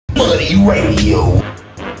Bloody Radio.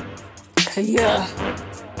 Yeah,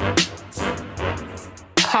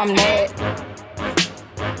 I'm mad.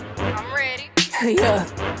 I'm ready. Yeah.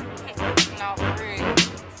 No, for real.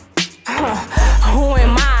 Who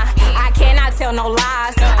am I cannot tell no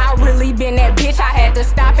lies. I really been that bitch, I had to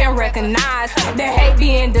stop and recognize. The hate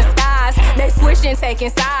be in disguise, they switching,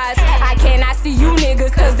 taking sides. I cannot see you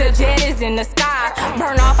niggas cause the jet is in the sky.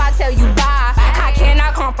 Burn off, I tell you bye, I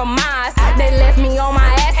cannot compromise. They left me on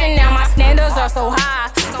my ass and now my standards are so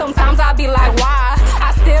high. Sometimes I be like, why?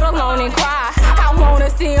 I sit alone and cry. I wanna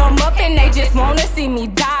see them up and they just wanna see me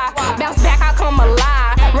die. Bounce back, I come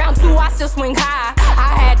alive. Round two, I still swing high.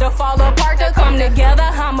 I had to fall apart to come together,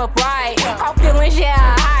 I'm upright. All feelings, yeah,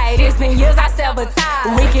 I hide. It's been years I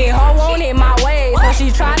sabotage. Wicked hoe wanted my ways, so she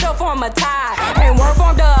tried to form a tie. Ain't work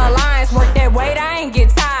from the alliance, work that weight, I ain't get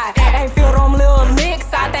tired. Ain't feel them little licks,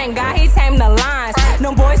 I thank God he tamed the lines.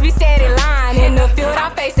 Them boys be steady lying, in the field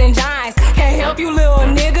I'm facing giants. Can't help you little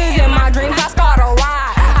niggas, in my dreams I start a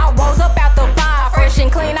ride. I rose up out the fire, fresh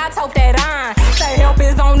and clean, I tote that iron. Say help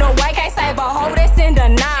is on the way, can't save a hoe that's in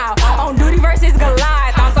denial. On duty versus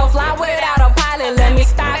Goliath, I'm so fly without a pilot. Let me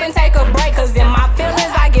stop and take a break, cause in my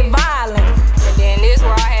feelings I get violent. And then this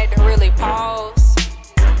where I had to really pause.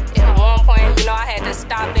 At one point, you know, I had to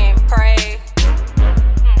stop and pray.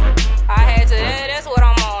 I had to, that's what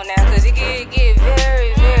I'm on now, cause it get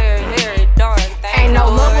very, very, very dark. Ain't no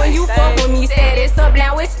love when you fuck with me. Said it's up,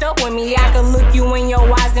 now it's stuck with me. I could look you in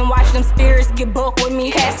your eyes and watch them spirits get buck with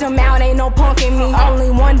me. Cast them out, ain't no punk in me. Only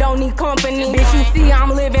one don't need company. Bitch, you see I'm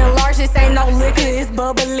living large, this ain't no liquor, it's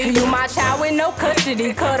bubbly. You my child with no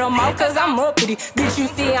custody, cut them off cause I'm uppity. Bitch, you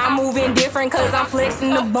see I'm moving different cause I'm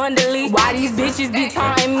flexing abundantly. Why these bitches be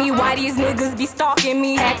taunting me? Why these niggas be stalking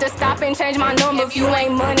me? Had to stop and change my number. If you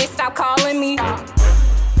ain't money, stop calling me.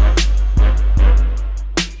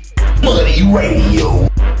 Bloody Radio.